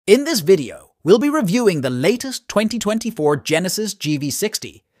In this video, we'll be reviewing the latest 2024 Genesis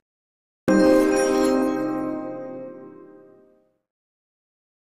GV60.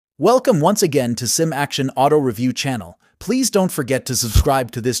 Welcome once again to Sim Action Auto Review channel. Please don't forget to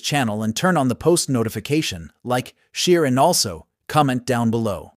subscribe to this channel and turn on the post notification, like, share and also comment down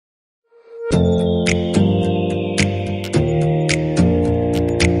below.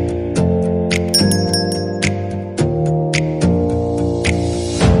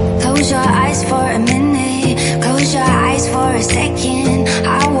 Close your eyes for a minute, close your eyes for a second,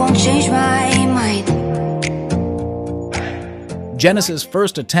 I won't change my mind. Genesis'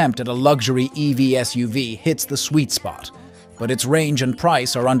 first attempt at a luxury EV SUV hits the sweet spot, but its range and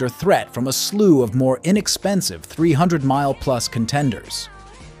price are under threat from a slew of more inexpensive 300-mile-plus contenders.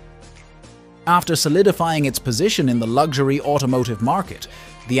 After solidifying its position in the luxury automotive market,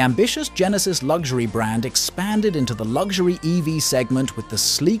 the ambitious Genesis luxury brand expanded into the luxury EV segment with the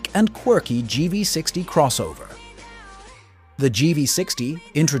sleek and quirky GV60 crossover. The GV60,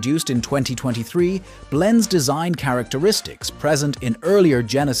 introduced in 2023, blends design characteristics present in earlier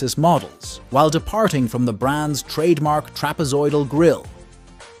Genesis models, while departing from the brand's trademark trapezoidal grille.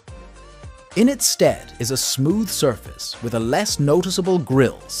 In its stead is a smooth surface with a less noticeable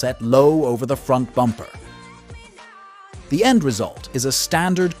grille set low over the front bumper. The end result is a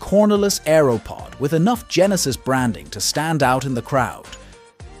standard cornerless aeropod with enough Genesis branding to stand out in the crowd.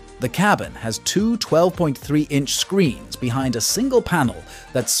 The cabin has two 12.3-inch screens behind a single panel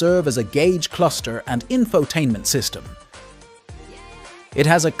that serve as a gauge cluster and infotainment system. It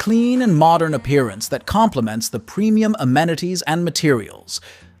has a clean and modern appearance that complements the premium amenities and materials,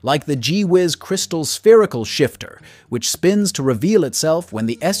 like the G-Wiz crystal spherical shifter, which spins to reveal itself when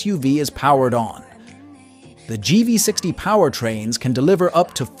the SUV is powered on. The GV60 powertrains can deliver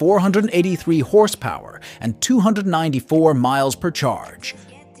up to 483 horsepower and 294 miles per charge.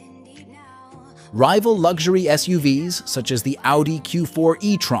 Rival luxury SUVs such as the Audi Q4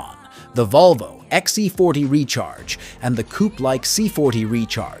 e-tron, the Volvo XC40 Recharge, and the coupe-like C40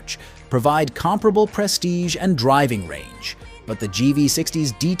 Recharge provide comparable prestige and driving range, but the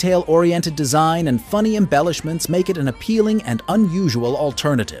GV60's detail-oriented design and funny embellishments make it an appealing and unusual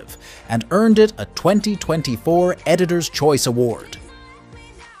alternative, and earned it a 2024 Editor's Choice Award.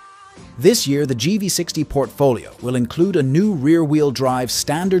 This year, the GV60 portfolio will include a new rear-wheel drive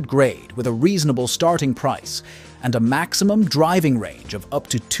standard grade with a reasonable starting price and a maximum driving range of up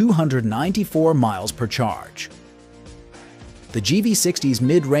to 294 miles per charge. The GV60's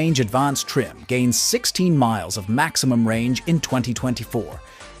mid-range advanced trim gains 16 miles of maximum range in 2024,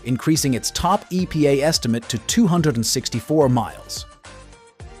 increasing its top EPA estimate to 264 miles.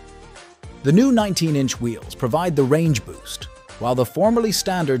 The new 19-inch wheels provide the range boost, while the formerly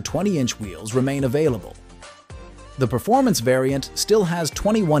standard 20-inch wheels remain available. The performance variant still has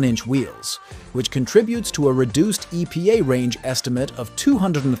 21-inch wheels, which contributes to a reduced EPA range estimate of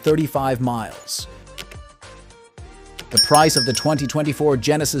 235 miles. The price of the 2024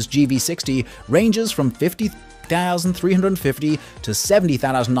 Genesis GV60 ranges from $50,350 to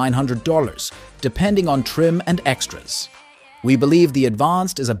 $70,900, depending on trim and extras. We believe the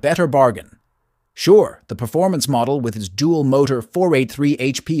Advanced is a better bargain. Sure, the performance model with its dual-motor 483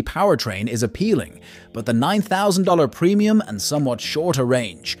 HP powertrain is appealing, but the $9,000 premium and somewhat shorter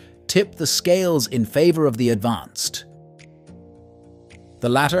range tip the scales in favor of the Advanced. The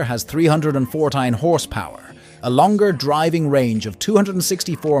latter has 314 horsepower, a longer driving range of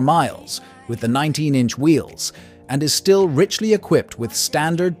 264 miles with the 19-inch wheels, and is still richly equipped with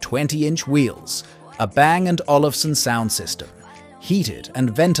standard 20-inch wheels, a Bang & Olufsen sound system, heated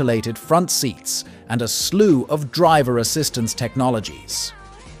and ventilated front seats, and a slew of driver assistance technologies.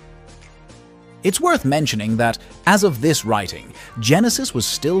 It's worth mentioning that, as of this writing, Genesis was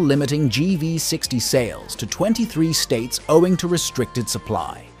still limiting GV60 sales to 23 states owing to restricted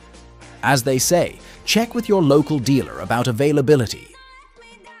supply. As they say, check with your local dealer about availability.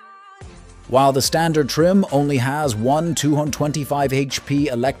 While the standard trim only has one 225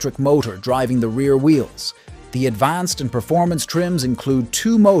 HP electric motor driving the rear wheels, the Advanced and Performance trims include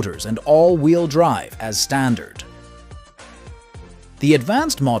two motors and all-wheel drive as standard. The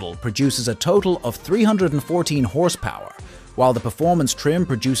Advanced model produces a total of 314 horsepower, while the Performance trim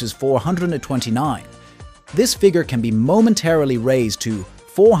produces 429. This figure can be momentarily raised to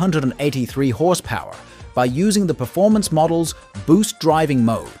 483 horsepower by using the Performance model's Boost driving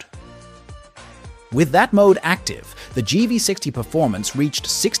mode. With that mode active, the GV60 Performance reached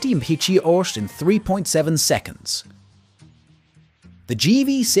 60 mph in 3.7 seconds. The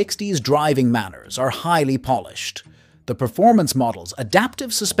GV60's driving manners are highly polished. The The performance model's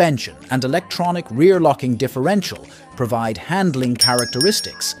adaptive suspension and electronic rear-locking differential provide handling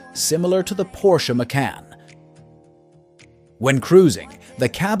characteristics similar to the Porsche Macan. When cruising, the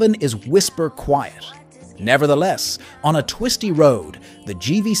cabin is whisper quiet. Nevertheless, on a twisty road, the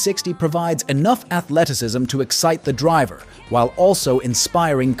GV60 provides enough athleticism to excite the driver while also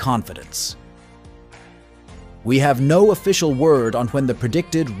inspiring confidence. We have no official word on when the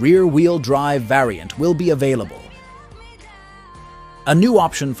predicted rear-wheel drive variant will be available. A new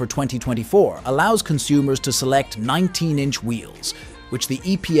option for 2024 allows consumers to select 19-inch wheels, which the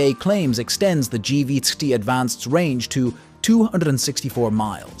EPA claims extends the GV60 Advanced's range to 264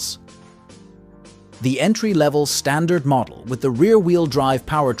 miles. The entry-level standard model with the rear-wheel drive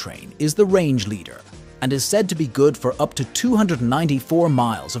powertrain is the range leader and is said to be good for up to 294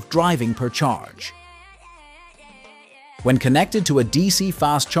 miles of driving per charge. When connected to a DC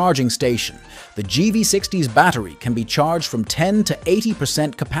fast charging station, the GV60's battery can be charged from 10 to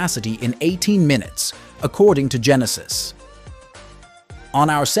 80% capacity in 18 minutes, according to Genesis.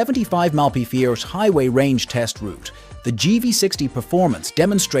 On our 75 mph highway range test route, the GV60 Performance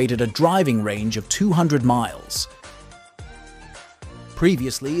demonstrated a driving range of 200 miles.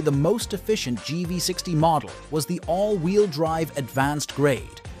 Previously, the most efficient GV60 model was the all-wheel drive Advanced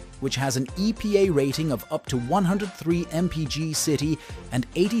grade, which has an EPA rating of up to 103 mpg city and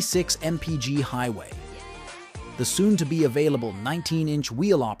 86 mpg highway. The soon-to-be available 19-inch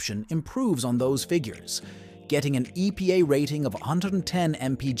wheel option improves on those figures, getting an EPA rating of 110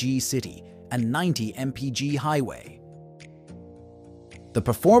 mpg city and 90 mpg highway. The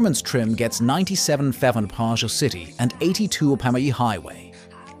performance trim gets 97 mph city and 82 mpg highway.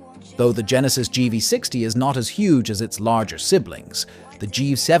 Though the Genesis GV60 is not as huge as its larger siblings, the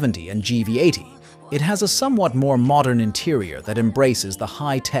G70 and GV80, it has a somewhat more modern interior that embraces the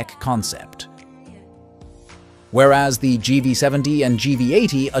high-tech concept. Whereas the GV70 and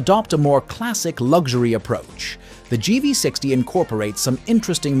GV80 adopt a more classic luxury approach, the GV60 incorporates some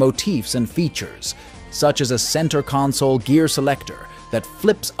interesting motifs and features, such as a center console gear selector that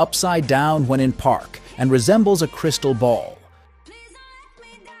flips upside down when in park and resembles a crystal ball.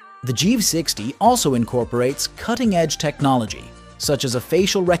 The GV60 also incorporates cutting-edge technology, such as a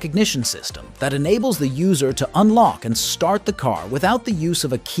facial recognition system that enables the user to unlock and start the car without the use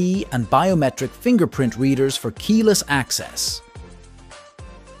of a key and biometric fingerprint readers for keyless access.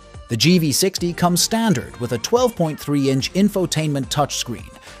 The GV60 comes standard with a 12.3-inch infotainment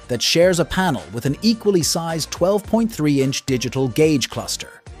touchscreen that shares a panel with an equally sized 12.3-inch digital gauge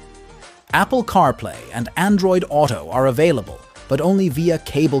cluster. Apple CarPlay and Android Auto are available, but only via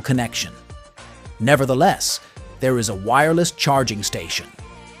cable connection. Nevertheless, there is a wireless charging station.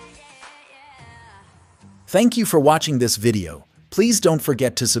 Thank you for watching this video. Please don't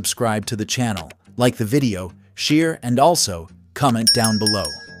forget to subscribe to the channel, like the video, share, and also comment down below.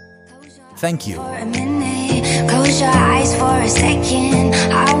 Thank you. For a minute, close your eyes for a second.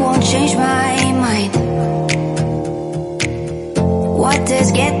 I won't change my mind. What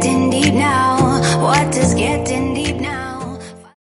does getting deep now? What does getting